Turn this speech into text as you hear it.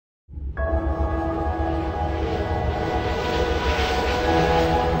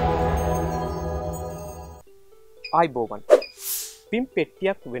ආයිබෝවන් පින්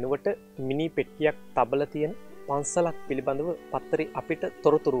පෙට්ටියක් වෙනුවට මිනි පෙට්ටියක් තබලා තියෙන පන්සලක් පිළිබඳව පත්තරේ අපිට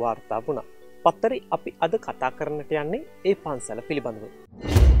තොරතුරු වාර්තා වුණා. පත්තරේ අපි අද කතා කරන්නට යන්නේ ඒ පන්සල පිළිබඳව.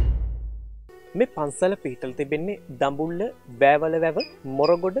 මේ පන්සල පිහිටලා තිබෙන්නේ දඹුල්ල වැවල වැව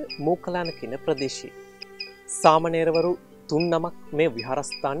මොරගොඩ මූකලාන කියන ප්‍රදේශයේ. සාමණේරවරු 3 නමක් මේ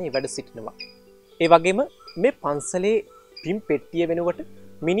විහාරස්ථානයේ වැඩ සිටිනවා. ඒ වගේම මේ පන්සලේ පින් පෙට්ටිය වෙනුවට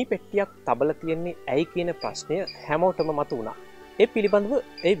මිනි පෙට්ටියක් තබලා තියෙන්නේ ඇයි කියන ප්‍රශ්නය හැමෝටම මතුවුණා. ඒ පිළිබඳව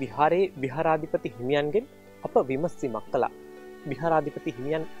ඒ විහාරයේ විහාරාධිපති හිමියන්ගෙන් අප විමසීමක් කළා. විහාරාධිපති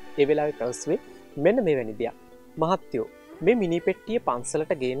හිමියන් ඒ වෙලාවේ පැවසුවේ මෙන්න මෙවැනි දෙයක්. මහත්තයෝ මේ මිනි පෙට්ටිය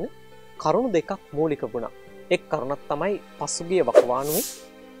පන්සලට ගේන්න කරුණු දෙකක් මූලික වුණා. එක් කරුණක් තමයි පසුගිය වකවානුවේ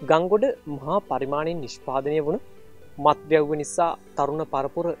ගංගොඩ මහා පරිමාණයෙන් නිෂ්පාදනය වුණු මත්ද්‍රව්‍ය නිසා තරුණ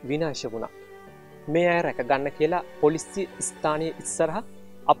පරපුර විනාශ වුණා. මේ අය රැක ගන්න කියලා පොලිසිය ස්ථානයේ ඉස්සරහා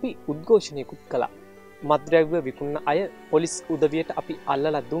අපි උද්ඝෝෂණයකුත් කළා. මත්ද්‍රව්‍ය විකුණන අය පොලිස් උදවියට අපි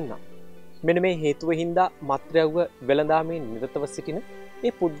අල්ලලා දුන්නා. මෙන්න මේ හේතුව හින්දා මත්ද්‍රව්‍ය වෙළඳාමේ නිරතව සිටින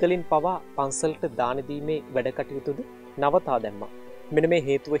මේ පුද්ගලින් පවා පන්සලට දාන දීමේ වැඩ කටයුතුද නවතා දැම්මා. මෙන්න මේ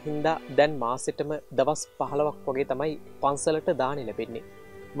හේතුව හින්දා දැන් මාසෙටම දවස් 15ක් වගේ තමයි පන්සලට දානෙ ලැබෙන්නේ.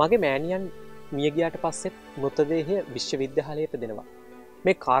 මගේ මෑණියන් මිය ගියාට පස්සෙත් මෘතදේහය විශ්වවිද්‍යාලයට දෙනවා.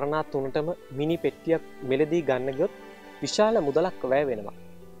 මේ කාරණා තුනටම මිනි පෙට්ටියක් මෙලදී ගන්න ගියොත් විශාල මුදලක් වැය වෙනවා.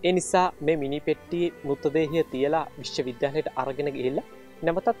 ඒ නිසා මේ මිනි පෙට්ටියේ මෘතදේහය තියලා විශ්වවිද්‍යාලයට අරගෙන ගිහිල්ලා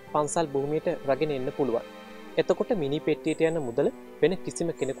නැවතත් පන්සල් භූමියට රැගෙන එන්න පුළුවන්. එතකොට මිනි පෙට්ටියට යන මුදල වෙන කිසිම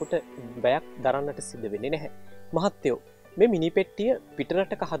කෙනෙකුට බයක් දරන්නට සිද්ධ වෙන්නේ නැහැ. මහත්තයෝ මේ මිනි පෙට්ටිය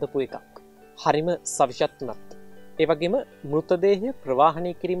පිටරටක හදපු එකක්. හරිම සවිශත්තුනත්. ඒ වගේම මෘතදේහය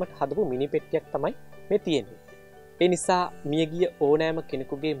ප්‍රවාහනය කිරීමට හදපු මිනි පෙට්ටියක් තමයි මේ තියෙන්නේ. ඒ නිසා මියගිය ඕනෑම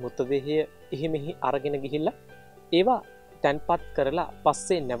කෙනෙකුගේ මෘතදේහය එහෙ අරගෙන ගිහිල්ලා ඒවා තැන්පත් කරලා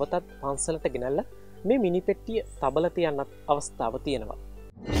පස්සේ නැවතත් පන්සලට ගෙනල්ලා මේ මිනි පෙට්ටිය තබලා තියන්නත් අවස්ථාව තියෙනවා.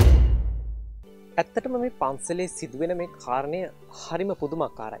 ඇත්තටම මේ පන්සලේ සිදුවෙන මේ කාරණය හරිම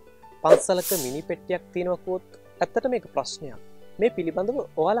පුදුමාකාරයි. පන්සලක මිනි පෙට්ටියක් තියෙනවා කිව්වොත් ඇත්තට මේක ප්‍රශ්නයක්. මේ පිළිබඳව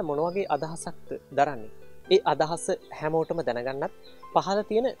ඔයාලා මොන වගේ අදහසක්ද දරන්නේ? ඒ අදහස හැමෝටම දැනගන්නත් පහළ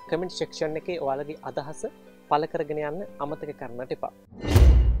තියෙන කමෙන්ට් සෙක්ෂන් එකේ ඔයාලගේ අදහස පළ කරගෙන යන්න අමතක කරන්නට එපා.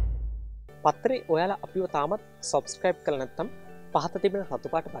 පත්තරේ ඔයාලා අපිව තාමත් සබ්ස්ක්‍රයිබ් කරලා නැත්නම් පහත තිබෙන රතු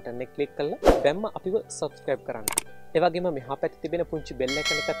පාට බටන් එක ක්ලික් කරලා දැම්ම අපිව සබ්ස්ක්‍රයිබ් කරන්න. ඒ වගේම මෙහා පැත්තේ තිබෙන පුංචි බෙල්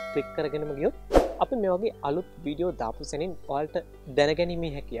එකන එකත් ක්ලික් කරගෙනම ගියොත් අපි මේ වගේ අලුත් වීඩියෝ දාපු සැනින් ඔයාලට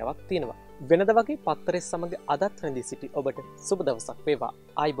දැනගැනීමේ හැකියාවක් තියෙනවා. වෙනද වගේ පත්තරේ සමග අදත් රැඳී සිටි ඔබට සුබ දවසක් වේවා.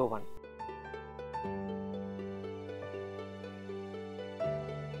 ආයිබෝවන්.